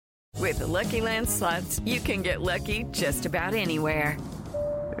With the Lucky Land Slots, you can get lucky just about anywhere.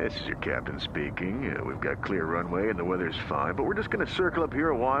 This is your captain speaking. We've got clear runway and the weather's fine, but we're just going to circle up here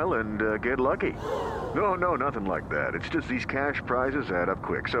a while and get lucky. No, nothing like that. It's just these cash prizes add up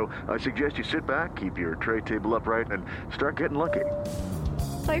quick. So I suggest you sit back, keep your tray table upright, and start getting lucky.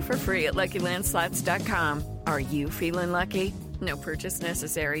 Play for free at LuckyLandSlots.com. Are you feeling lucky? No purchase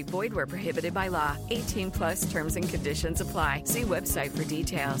necessary. Void where prohibited by law. 18+ terms and conditions apply. See website for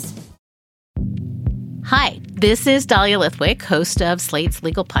details. Hi, this is Dahlia Lithwick, host of Slate's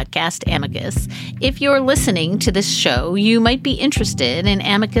legal podcast, Amicus. If you're listening to this show, you might be interested in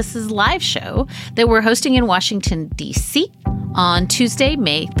Amicus's live show that we're hosting in Washington, D.C. on Tuesday,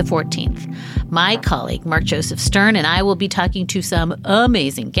 May the 14th. My colleague, Mark Joseph Stern, and I will be talking to some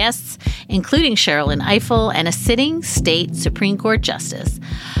amazing guests, including Sherrilyn Ifill and a sitting state Supreme Court justice,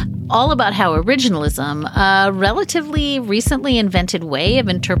 all about how originalism, a relatively recently invented way of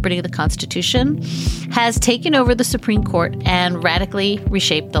interpreting the Constitution, has taken over the Supreme Court and radically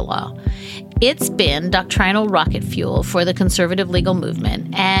reshaped the law. It's been doctrinal rocket fuel for the conservative legal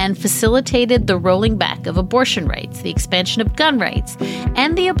movement and facilitated the rolling back of abortion rights, the expansion of gun rights,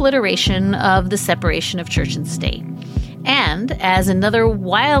 and the obliteration of the separation of church and state. And as another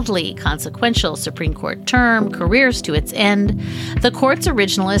wildly consequential Supreme Court term careers to its end, the court's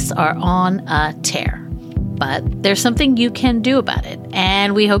originalists are on a tear. But there's something you can do about it,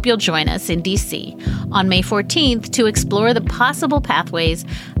 and we hope you'll join us in D.C. on May 14th to explore the possible pathways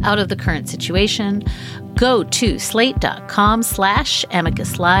out of the current situation. Go to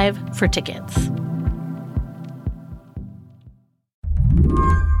slate.com/Amicus Live for tickets.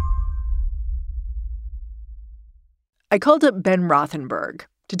 I called up Ben Rothenberg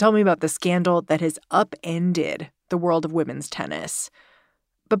to tell me about the scandal that has upended the world of women's tennis.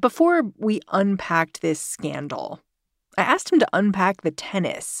 But before we unpacked this scandal, I asked him to unpack the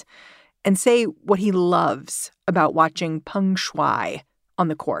tennis and say what he loves about watching Peng Shuai on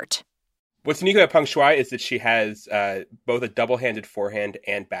the court. What's unique about Peng Shuai is that she has both a double-handed forehand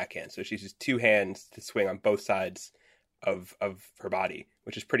and backhand. So she uses two hands to swing on both sides of her body,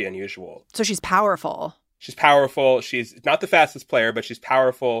 which is pretty unusual. So she's powerful. She's powerful. She's not the fastest player, but she's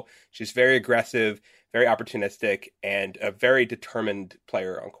powerful. She's very aggressive, very opportunistic, and a very determined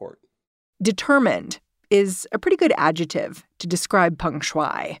player on court. Determined is a pretty good adjective to describe Peng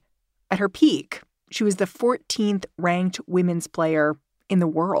Shuai. At her peak, she was the 14th ranked women's player in the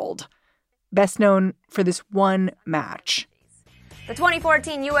world, best known for this one match. The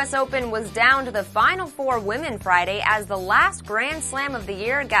 2014 U.S. Open was down to the Final Four women Friday as the last Grand Slam of the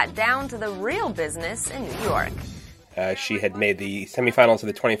year got down to the real business in New York. She had made the semifinals of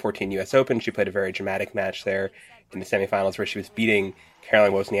the 2014 U.S. Open. She played a very dramatic match there in the semifinals where she was beating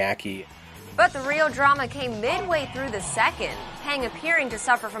Caroline Wozniacki. But the real drama came midway through the second, Peng appearing to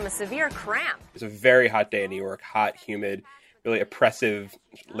suffer from a severe cramp. It was a very hot day in New York, hot, humid, really oppressive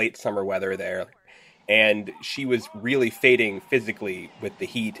late summer weather there. And she was really fading physically with the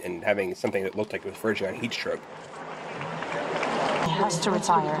heat and having something that looked like it was verging on heat stroke. He has to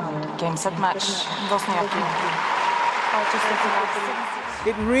retire. Game, set, match.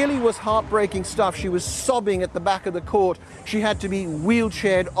 It really was heartbreaking stuff. She was sobbing at the back of the court. She had to be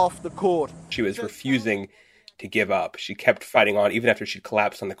wheelchaired off the court. She was refusing to give up. She kept fighting on. Even after she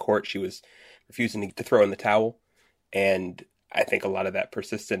collapsed on the court, she was refusing to throw in the towel. And I think a lot of that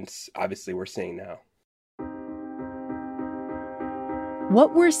persistence, obviously, we're seeing now.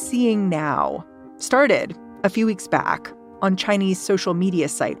 What we're seeing now started a few weeks back on Chinese social media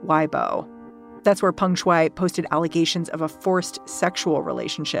site Weibo. That's where Peng Shuai posted allegations of a forced sexual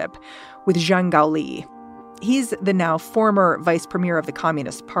relationship with Zhang Gaoli. He's the now former vice premier of the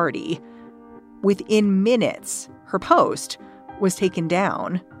Communist Party. Within minutes, her post was taken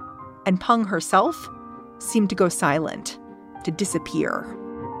down, and Peng herself seemed to go silent, to disappear.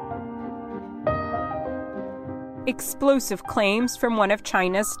 Explosive claims from one of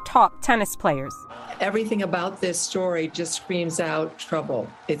China's top tennis players. Everything about this story just screams out trouble.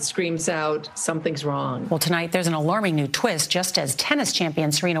 It screams out something's wrong. Well, tonight there's an alarming new twist just as tennis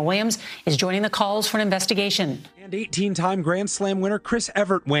champion Serena Williams is joining the calls for an investigation. And 18-time Grand Slam winner Chris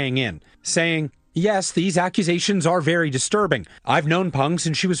Evert weighing in, saying, yes, these accusations are very disturbing. I've known Peng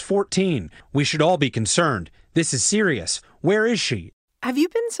since she was 14. We should all be concerned. This is serious. Where is she? Have you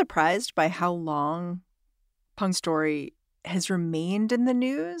been surprised by how long Peng's story has remained in the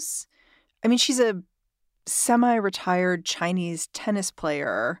news? I mean, she's a semi-retired Chinese tennis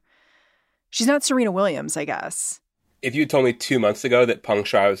player. She's not Serena Williams, I guess. If you told me 2 months ago that Peng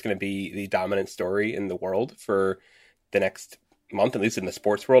Shuai was going to be the dominant story in the world for the next month, at least in the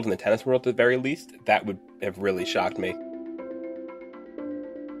sports world and the tennis world at the very least, that would have really shocked me.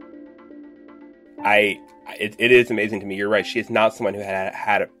 It is amazing to me. You're right. She is not someone who had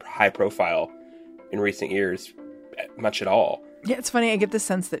a high profile in recent years, much at all. Yeah, it's funny. I get the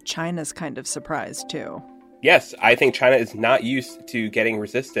sense that China's kind of surprised, too. Yes, I think China is not used to getting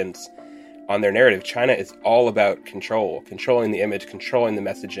resistance on their narrative. China is all about control, controlling the image, controlling the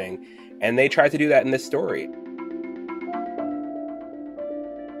messaging, and they tried to do that in this story.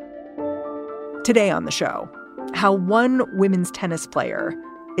 Today on the show, how one women's tennis player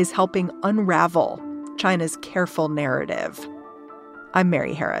is helping unravel China's careful narrative. I'm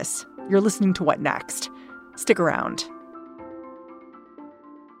Mary Harris. You're listening to What Next? Stick around.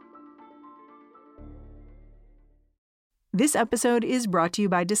 This episode is brought to you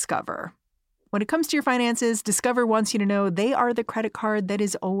by Discover. When it comes to your finances, Discover wants you to know they are the credit card that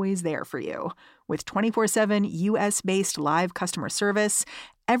is always there for you. With 24/7 U.S.-based live customer service,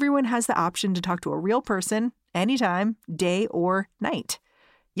 everyone has the option to talk to a real person anytime, day or night.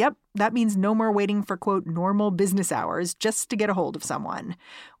 Yep, that means no more waiting for, quote, normal business hours just to get a hold of someone.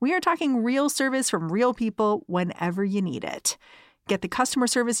 We are talking real service from real people whenever you need it. Get the customer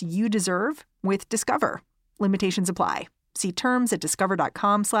service you deserve with Discover. Limitations apply. See terms at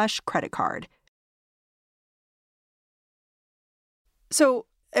discover.com/creditcard. So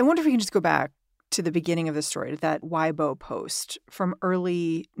I wonder if we can just go back to the beginning of the story, to that Weibo post from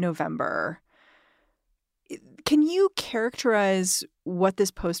early November. Can you characterize what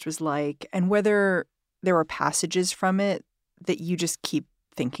this post was like and whether there were passages from it that you just keep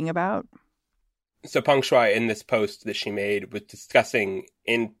thinking about? So Peng Shuai, in this post that she made, was discussing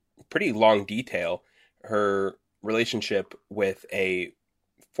in pretty long detail her relationship with a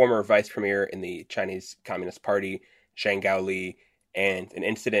former vice premier in the Chinese Communist Party, Zhang Gaoli, and an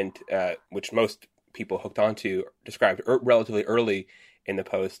incident which most people hooked onto described relatively early in the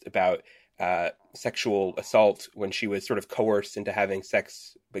post about sexual assault when she was sort of coerced into having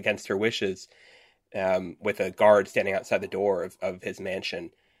sex against her wishes with a guard standing outside the door of his mansion.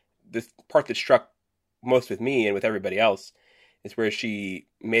 The part that struck most with me and with everybody else is where she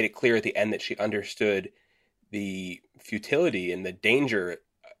made it clear at the end that she understood the futility and the danger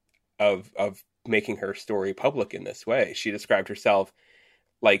of making her story public in this way. She described herself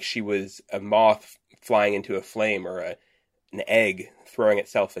like she was a moth flying into a flame or an egg throwing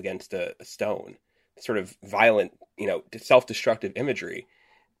itself against a stone. Sort of violent, self-destructive imagery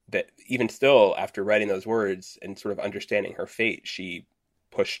that even still, after writing those words and sort of understanding her fate, she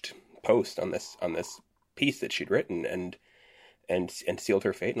pushed post on this piece that she'd written and sealed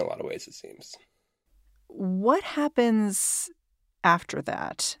her fate in a lot of ways, it seems. What happens after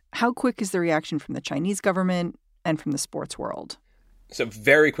that? How quick is the reaction from the Chinese government and from the sports world? So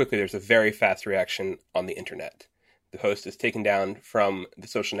very quickly, there's a very fast reaction on the internet. The post is taken down from the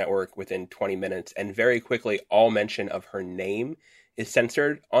social network within 20 minutes, and very quickly, all mention of her name is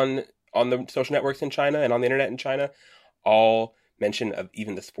censored on the social networks in China and on the internet in China. All mention of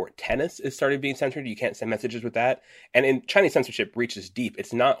even the sport tennis is started being censored. You can't send messages with that. And in Chinese censorship reaches deep.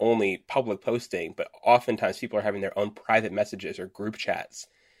 It's not only public posting, but oftentimes people are having their own private messages or group chats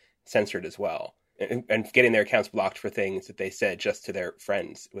censored as well, and getting their accounts blocked for things that they said just to their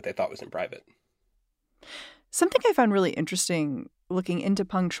friends, what they thought was in private. Something I found really interesting looking into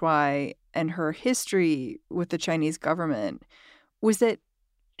Peng Shuai and her history with the Chinese government was that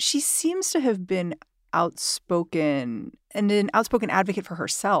she seems to have been outspoken and an outspoken advocate for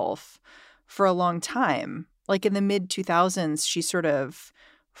herself for a long time. Like in the mid-2000s, she sort of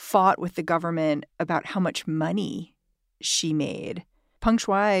fought with the government about how much money she made. Peng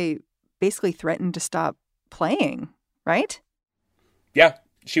Shuai basically threatened to stop playing, right? Yeah,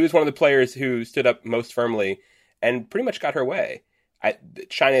 she was one of the players who stood up most firmly and pretty much got her way.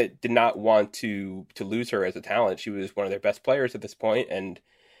 China did not want to lose her as a talent. She was one of their best players at this point, and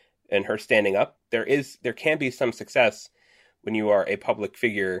her standing up, there can be some success when you are a public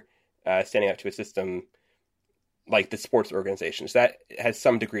figure standing up to a system like the sports organizations. That has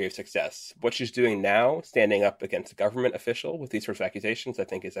some degree of success. What she's doing now, standing up against a government official with these sorts of accusations, I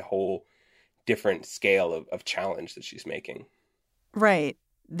think is a whole different scale of challenge that she's making. Right.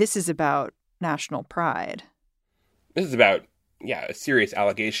 This is about national pride. This is about, a serious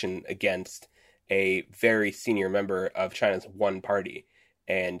allegation against a very senior member of China's one party.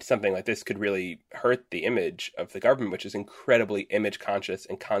 And something like this could really hurt the image of the government, which is incredibly image conscious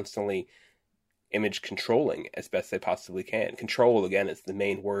and constantly image controlling as best they possibly can. Control, again, is the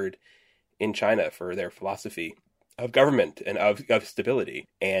main word in China for their philosophy of government and of stability.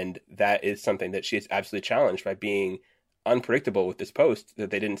 And that is something that she is absolutely challenged by being unpredictable with this post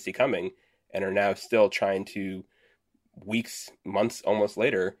that they didn't see coming and are now still trying to, weeks, months almost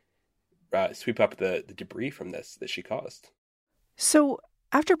later, sweep up the debris from this that she caused. So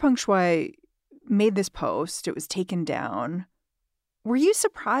after Peng Shuai made this post. It was taken down. Were you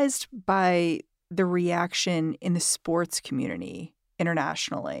surprised by the reaction in the sports community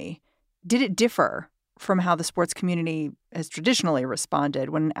internationally? Did it differ from how the sports community has traditionally responded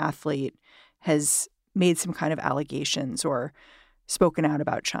when an athlete has made some kind of allegations or spoken out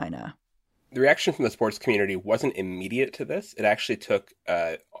about China? The reaction from the sports community wasn't immediate to this. It actually took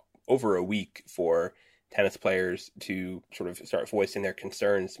over a week for tennis players to sort of start voicing their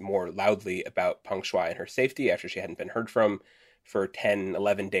concerns more loudly about Peng Shuai and her safety after she hadn't been heard from for 10,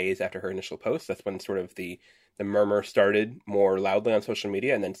 11 days after her initial post. That's when sort of the murmur started more loudly on social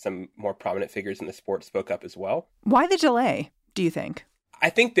media, and then some more prominent figures in the sport spoke up as well. Why the delay, do you think? I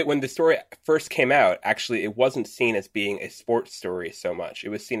think that when the story first came out, actually, it wasn't seen as being a sports story so much. It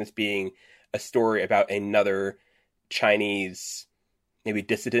was seen as being a story about another Chinese, maybe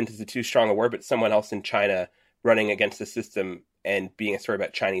dissident is a too strong a word, but someone else in China running against the system and being a story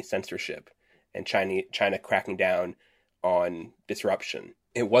about Chinese censorship and China cracking down on disruption.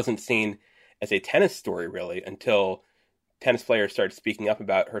 It wasn't seen as a tennis story, really, until tennis players started speaking up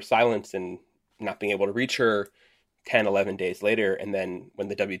about her silence and not being able to reach her 10, 11 days later. And then when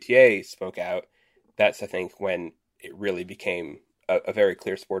the WTA spoke out, that's, I think, when it really became a very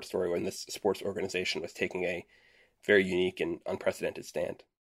clear sports story, when this sports organization was taking a very unique and unprecedented stand.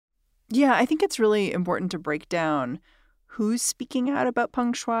 Yeah, I think it's really important to break down who's speaking out about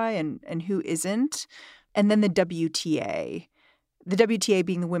Peng Shuai and who isn't. And then the WTA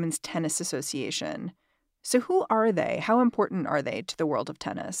being the Women's Tennis Association. So who are they? How important are they to the world of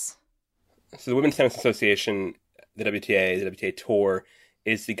tennis? So the Women's Tennis Association, the WTA Tour,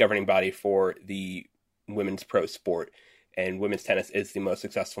 is the governing body for the women's pro sport. And women's tennis is the most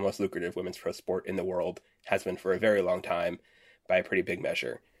successful, most lucrative women's pro sport in the world, has been for a very long time by a pretty big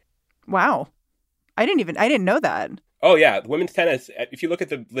measure. Wow. I didn't know that. Oh, yeah. Women's tennis, if you look at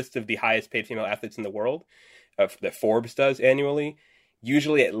the list of the highest paid female athletes in the world that Forbes does annually,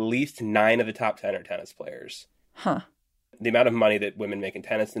 usually at least 9 of the top 10 are tennis players. Huh. The amount of money that women make in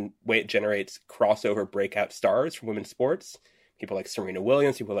tennis and the way it generates crossover breakout stars from women's sports, people like Serena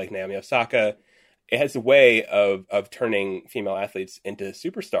Williams, people like Naomi Osaka, it has a way of turning female athletes into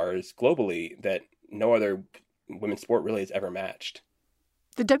superstars globally that no other women's sport really has ever matched.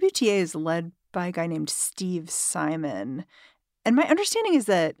 The WTA is led by a guy named Steve Simon. And my understanding is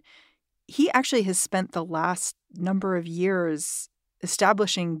that he actually has spent the last number of years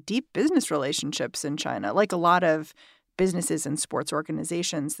establishing deep business relationships in China, like a lot of businesses and sports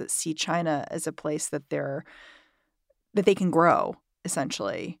organizations that see China as a place that they can grow,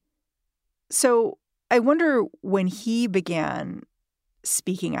 essentially. So I wonder, when he began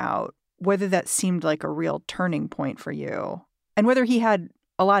speaking out, whether that seemed like a real turning point for you and whether he had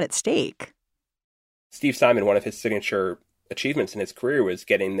a lot at stake. Steve Simon, one of his signature achievements in his career was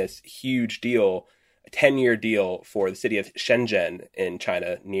getting this huge deal, a 10-year deal for the city of Shenzhen in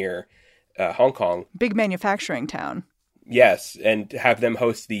China near Hong Kong. Big manufacturing town. Yes, and to have them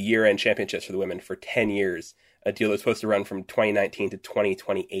host the year-end championships for the women for 10 years, a deal that's supposed to run from 2019 to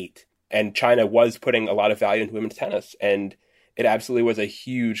 2028. And China was putting a lot of value into women's tennis, and it absolutely was a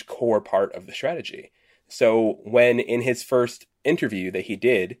huge core part of the strategy. So when in his first interview that he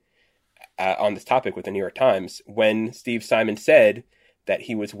did on this topic with the New York Times, when Steve Simon said that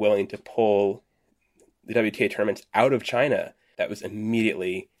he was willing to pull the WTA tournaments out of China, that was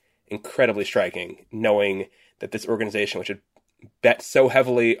immediately incredibly striking, knowing that this organization, which had bet so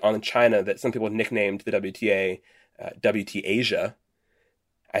heavily on China that some people nicknamed the WTA WT Asia,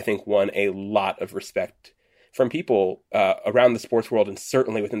 I think won a lot of respect from people around the sports world and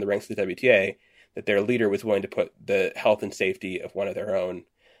certainly within the ranks of the WTA, that their leader was willing to put the health and safety of one of their own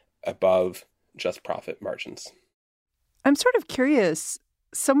above just profit margins. I'm sort of curious,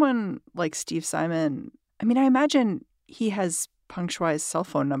 someone like Steve Simon, I mean, I imagine he has Peng Shuai's cell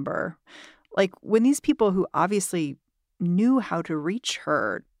phone number. Like, when these people who obviously knew how to reach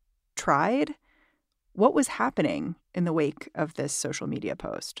her tried, what was happening in the wake of this social media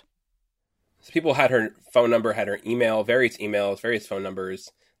post? So people had her phone number, had her email, various emails, various phone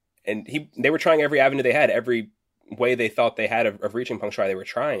numbers, and they were trying every avenue they had, every way they thought they had of reaching Peng Shuai, they were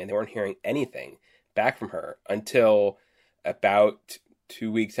trying, and they weren't hearing anything back from her until about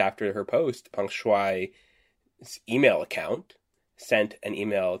 2 weeks after her post. Peng Shuai's email account sent an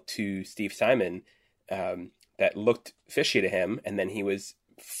email to Steve Simon that looked fishy to him, and then he was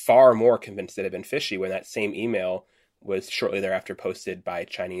far more convinced that it had been fishy when that same email was shortly thereafter posted by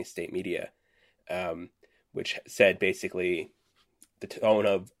Chinese state media, which said basically the tone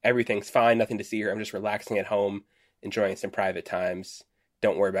of everything's fine, nothing to see here, I'm just relaxing at home, enjoying some private times,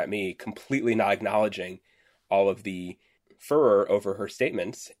 don't worry about me, completely not acknowledging all of the furor over her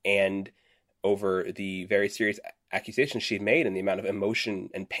statements and over the very serious accusations she'd made and the amount of emotion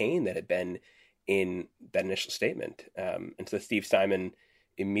and pain that had been in that initial statement. And so Steve Simon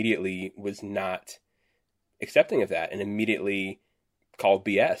immediately was not accepting of that and immediately called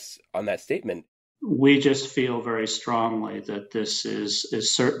BS on that statement. We just feel very strongly that this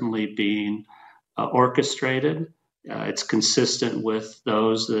is certainly being orchestrated. It's consistent with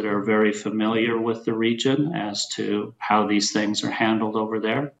those that are very familiar with the region as to how these things are handled over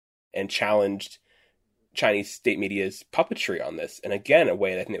there. And challenged Chinese state media's puppetry on this. And again, a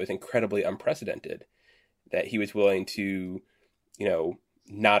way that I think it was incredibly unprecedented, that he was willing to,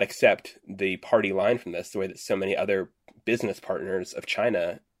 not accept the party line from this, the way that so many other business partners of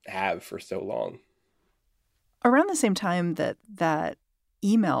China have for so long. Around the same time that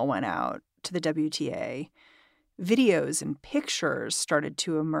email went out to the WTA, videos and pictures started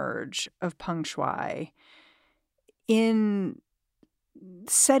to emerge of Peng Shuai in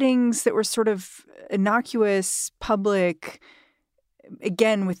settings that were sort of innocuous, public,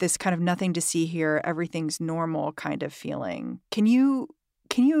 again, with this kind of nothing to see here, everything's normal kind of feeling. Can you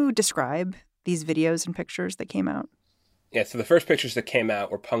describe these videos and pictures that came out? Yeah, so the first pictures that came out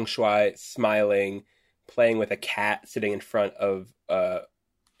were Peng Shuai smiling, playing with a cat, sitting in front of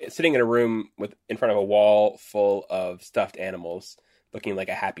sitting in a room in front of a wall full of stuffed animals, looking like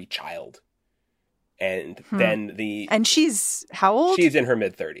a happy child. And then And she's how old? She's in her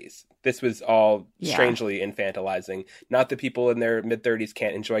mid-30s. This was all strangely infantilizing. Not that people in their mid-30s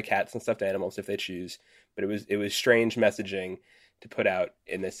can't enjoy cats and stuffed animals if they choose, but it was strange messaging to put out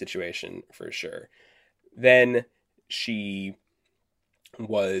in this situation for sure. Then she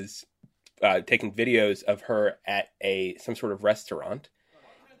was taking videos of her at some sort of restaurant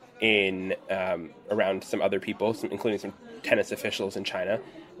in around some other people, including some tennis officials in China.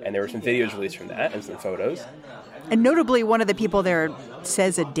 And there were some videos released from that and some photos. And notably, one of the people there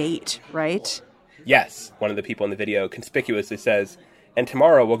says a date, right? Yes. One of the people in the video conspicuously says, and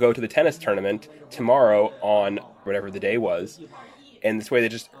tomorrow we'll go to the tennis tournament, tomorrow on whatever the day was. And this way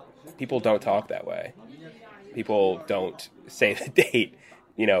people don't talk that way. People don't say the date,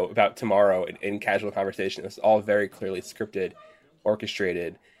 about tomorrow in casual conversation. It was all very clearly scripted,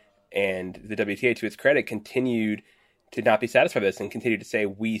 orchestrated. And the WTA, to its credit, continued to not be satisfied with this and continued to say,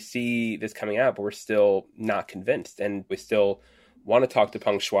 we see this coming out, but we're still not convinced. And we still want to talk to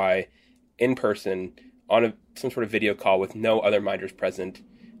Peng Shuai in person on some sort of video call with no other minders present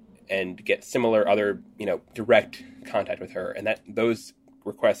and get similar other, direct contact with her. And that those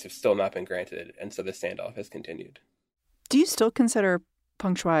requests have still not been granted. And so the standoff has continued. Do you still consider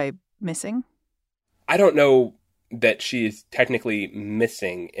Peng Shuai missing? I don't know that she is technically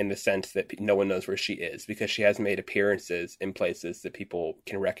missing in the sense that no one knows where she is, because she has made appearances in places that people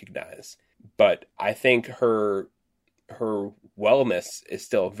can recognize. But I think her wellness is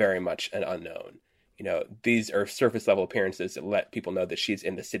still very much an unknown. These are surface level appearances that let people know that she's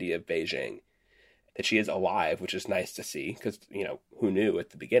in the city of Beijing, that she is alive, which is nice to see because, who knew at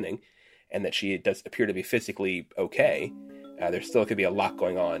the beginning, and that she does appear to be physically okay. There still could be a lot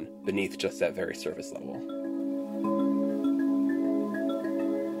going on beneath just that very surface level.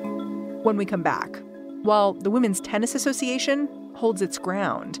 When we come back, while the Women's Tennis Association holds its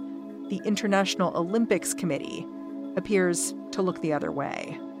ground, the International Olympics Committee appears to look the other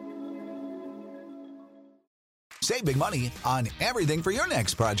way. Save big money on everything for your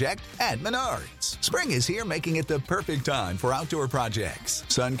next project at Menards. Spring is here, making it the perfect time for outdoor projects.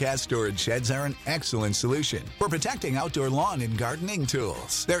 Suncast storage sheds are an excellent solution for protecting outdoor lawn and gardening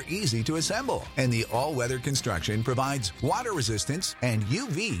tools. They're easy to assemble, and the all-weather construction provides water resistance and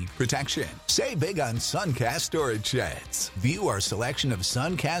UV protection. Save big on Suncast storage sheds. View our selection of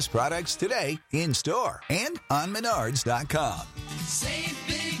Suncast products today in-store and on Menards.com. Save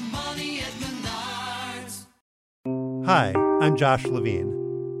big money at Menards. Hi, I'm Josh Levine.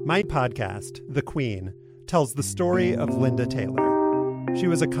 My podcast, The Queen, tells the story of Linda Taylor. She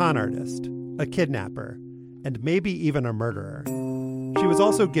was a con artist, a kidnapper, and maybe even a murderer. She was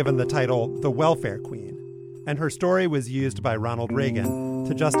also given the title the Welfare Queen, and her story was used by Ronald Reagan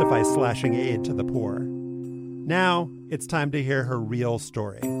to justify slashing aid to the poor. Now, it's time to hear her real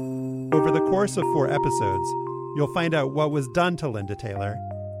story. Over the course of 4 episodes, you'll find out what was done to Linda Taylor,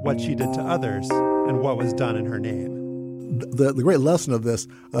 what she did to others, and what was done in her name. The great lesson of this,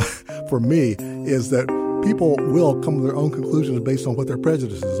 for me, is that people will come to their own conclusions based on what their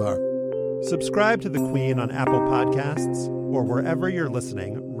prejudices are. Subscribe to The Queen on Apple Podcasts or wherever you're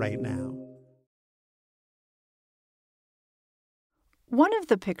listening right now. One of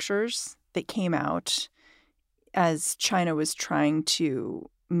the pictures that came out as China was trying to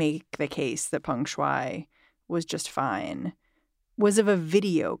make the case that Peng Shuai was just fine was of a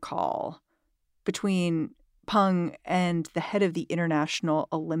video call between Peng and the head of the International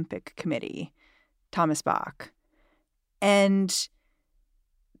Olympic Committee, Thomas Bach. And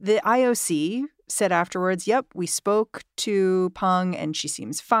the IOC said afterwards, yep, we spoke to Peng and she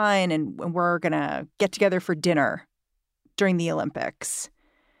seems fine and we're going to get together for dinner during the Olympics.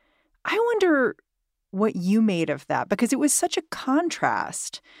 I wonder what you made of that, because it was such a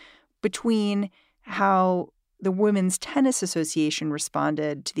contrast between how the Women's Tennis Association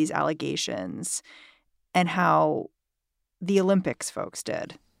responded to these allegations and how the Olympics folks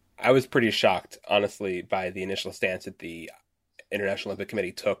did. I was pretty shocked, honestly, by the initial stance that the International Olympic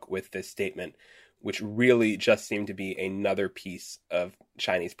Committee took with this statement, which really just seemed to be another piece of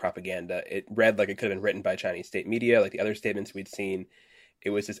Chinese propaganda. It read like it could have been written by Chinese state media, like the other statements we'd seen. It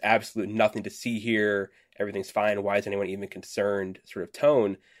was this absolute nothing to see here, everything's fine, why is anyone even concerned sort of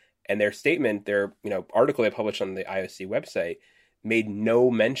tone. And their statement, their article they published on the IOC website, made no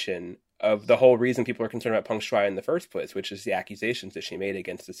mention of the whole reason people are concerned about Peng Shuai in the first place, which is the accusations that she made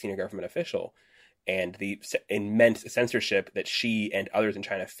against the senior government official and the immense censorship that she and others in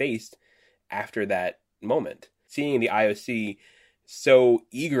China faced after that moment. Seeing the IOC so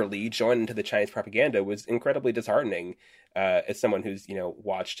eagerly join into the Chinese propaganda was incredibly disheartening as someone who's,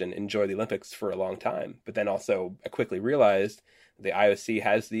 watched and enjoyed the Olympics for a long time. But then also I quickly realized the IOC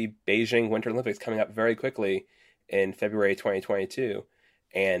has the Beijing Winter Olympics coming up very quickly in February 2022.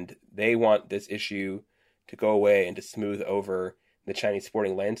 And they want this issue to go away and to smooth over the Chinese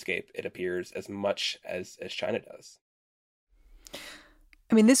sporting landscape, it appears, as much as China does.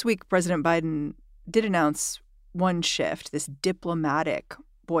 I mean, this week, President Biden did announce one shift, this diplomatic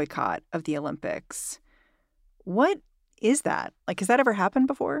boycott of the Olympics. What is that? Like, has that ever happened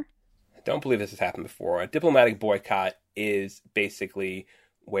before? I don't believe this has happened before. A diplomatic boycott is basically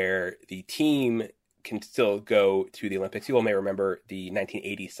where the team can still go to the Olympics. You all may remember the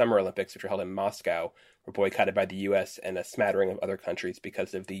 1980 Summer Olympics, which were held in Moscow, were boycotted by the U.S. and a smattering of other countries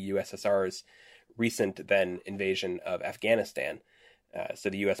because of the USSR's recent then invasion of Afghanistan.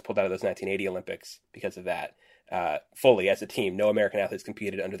 So the U.S. pulled out of those 1980 Olympics because of that fully as a team. No American athletes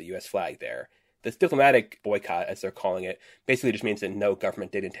competed under the U.S. flag there. This diplomatic boycott, as they're calling it, basically just means that no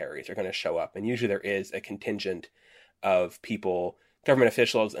government dignitaries are going to show up. And usually there is a contingent of people, government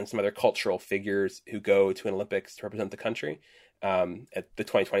officials and some other cultural figures who go to an Olympics to represent the country. At the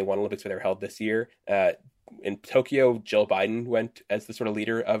 2021 Olympics, where they were held this year, in Tokyo, Jill Biden went as the sort of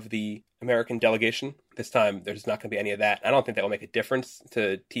leader of the American delegation. This time, there's not going to be any of that. I don't think that will make a difference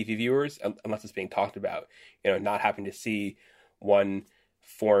to TV viewers unless it's being talked about. Not having to see one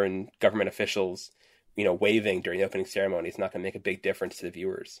foreign government officials, waving during the opening ceremony is not going to make a big difference to the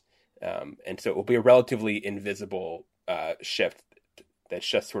viewers. And so it will be a relatively invisible shift that's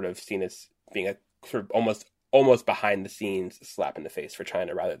just sort of seen as being a sort of almost behind the scenes slap in the face for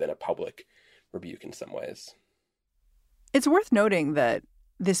China rather than a public rebuke in some ways. It's worth noting that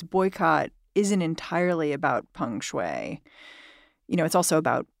this boycott isn't entirely about Peng Shuai. It's also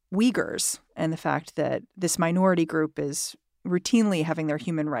about Uyghurs and the fact that this minority group is routinely having their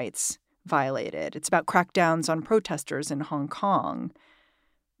human rights violated. It's about crackdowns on protesters in Hong Kong.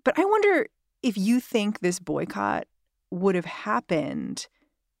 But I wonder if you think this boycott would have happened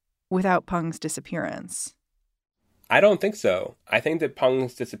without Peng's disappearance. I don't think so. I think that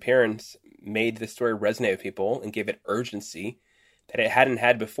Peng's disappearance made the story resonate with people and gave it urgency that it hadn't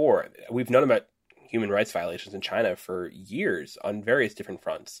had before. We've known about human rights violations in China for years on various different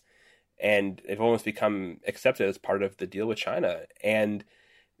fronts, and they've almost become accepted as part of the deal with China. And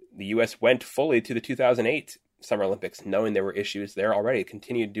the U.S. went fully to the 2008 Summer Olympics knowing there were issues there already,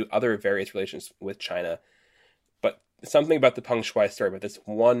 continued to do other various relations with China. But something about the Peng Shuai story, about this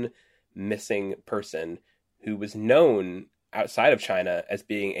one missing person who was known outside of China as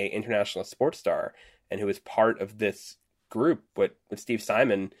being an international sports star and who was part of this group, what Steve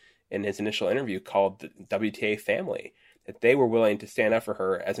Simon in his initial interview called the WTA family, that they were willing to stand up for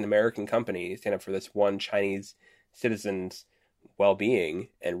her as an American company, stand up for this one Chinese citizen's well-being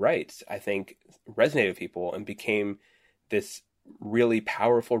and rights, I think resonated with people and became this really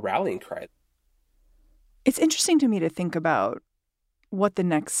powerful rallying cry. It's interesting to me to think about what the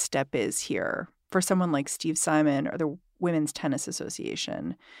next step is here for someone like Steve Simon or the Women's Tennis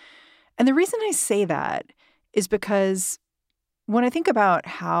Association. And the reason I say that is because when I think about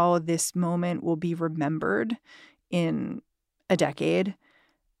how this moment will be remembered in a decade,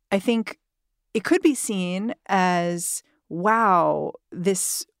 I think it could be seen as, wow,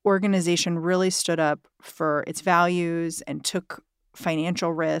 this organization really stood up for its values and took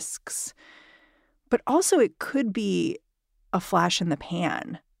financial risks. But also it could be a flash in the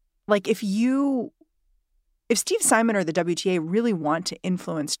pan. Like if Steve Simon or the WTA really want to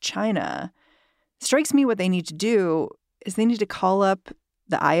influence China, Strikes me what they need to do is they need to call up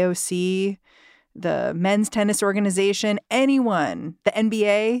the IOC, the men's tennis organization, anyone, the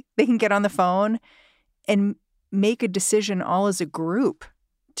NBA. They can get on the phone and make a decision all as a group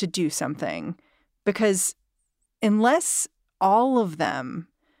to do something. Because unless all of them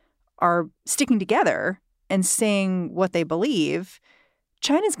are sticking together and saying what they believe,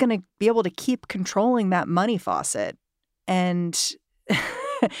 China's going to be able to keep controlling that money faucet. And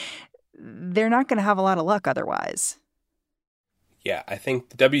they're not going to have a lot of luck otherwise. Yeah, I think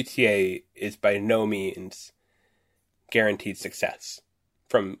the WTA is by no means guaranteed success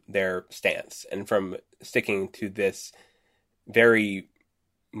from their stance and from sticking to this very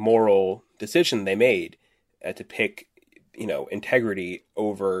moral decision they made to pick, integrity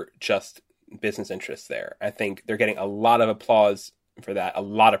over just business interests there. I think they're getting a lot of applause for that, a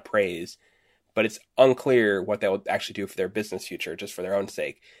lot of praise, but it's unclear what they will actually do for their business future, just for their own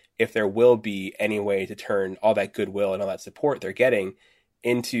sake. If there will be any way to turn all that goodwill and all that support they're getting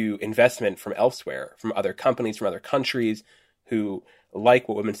into investment from elsewhere, from other companies, from other countries who like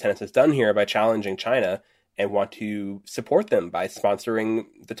what women's tennis has done here by challenging China and want to support them by sponsoring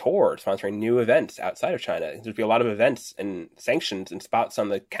the tour, sponsoring new events outside of China. There'll be a lot of events and sanctions and spots on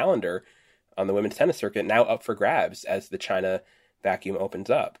the calendar on the women's tennis circuit now up for grabs as the China vacuum opens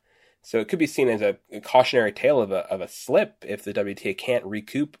up. So it could be seen as a cautionary tale of a slip if the WTA can't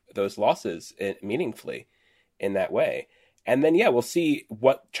recoup those losses meaningfully in that way. And then, we'll see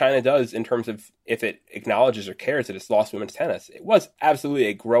what China does in terms of if it acknowledges or cares that it's lost women's tennis. It was absolutely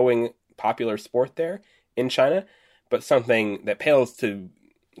a growing popular sport there in China, but something that pales to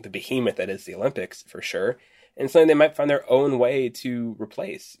the behemoth that is the Olympics for sure, and something they might find their own way to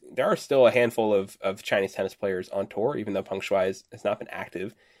replace. There are still a handful of Chinese tennis players on tour, even though Peng Shuai has not been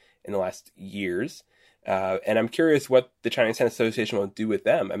active in the last years. And I'm curious what the Chinese Tennis Association will do with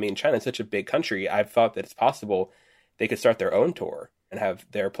them. I mean, China is such a big country. I've thought that it's possible they could start their own tour and have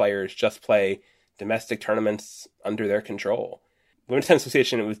their players just play domestic tournaments under their control. The Women's Tennis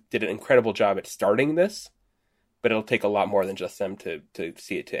Association did an incredible job at starting this, but it'll take a lot more than just them to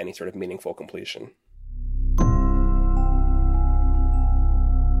see it to any sort of meaningful completion.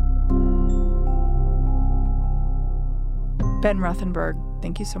 Ben Rothenberg,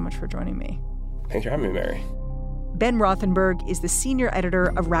 thank you so much for joining me. Thanks for having me, Mary. Ben Rothenberg is the senior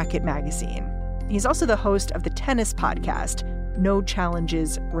editor of Racket Magazine. He's also the host of the tennis podcast, No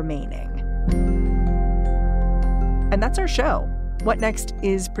Challenges Remaining. And that's our show. What Next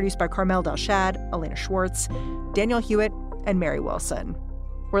is produced by Carmel Delshad, Elena Schwartz, Daniel Hewitt, and Mary Wilson.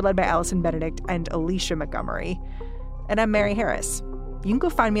 We're led by Allison Benedict and Alicia Montgomery. And I'm Mary Harris. You can go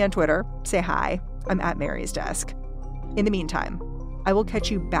find me on Twitter. Say hi. I'm at Mary's Desk. In the meantime, I will catch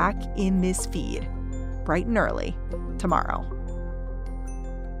you back in this feed bright and early tomorrow.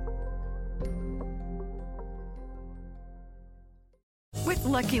 With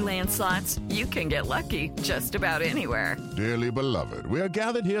Lucky Land Slots, you can get lucky just about anywhere. Dearly beloved, we are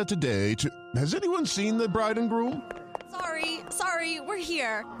gathered here today to... Has anyone seen the bride and groom? Sorry, we're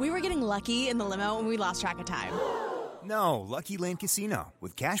here. We were getting lucky in the limo and we lost track of time. No, Lucky Land Casino,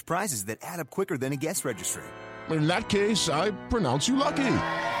 with cash prizes that add up quicker than a guest registry. In that case, I pronounce you lucky.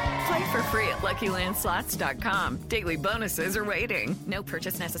 Play for free at LuckyLandSlots.com. Daily bonuses are waiting. No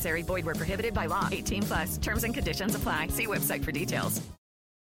purchase necessary. Void where prohibited by law. 18+. Terms and conditions apply. See website for details.